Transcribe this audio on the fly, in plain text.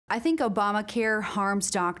I think Obamacare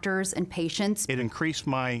harms doctors and patients. It increased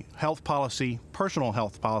my health policy, personal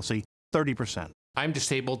health policy, 30%. I'm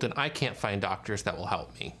disabled and I can't find doctors that will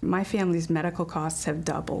help me. My family's medical costs have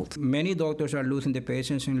doubled. Many doctors are losing the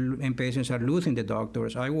patients and patients are losing the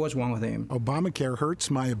doctors. I was one of them. Obamacare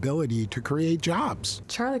hurts my ability to create jobs.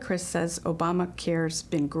 Charlie Crist says Obamacare's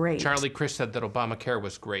been great. Charlie Crist said that Obamacare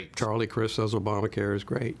was great. Charlie Crist says Obamacare is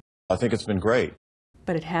great. I think it's been great.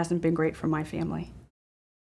 But it hasn't been great for my family.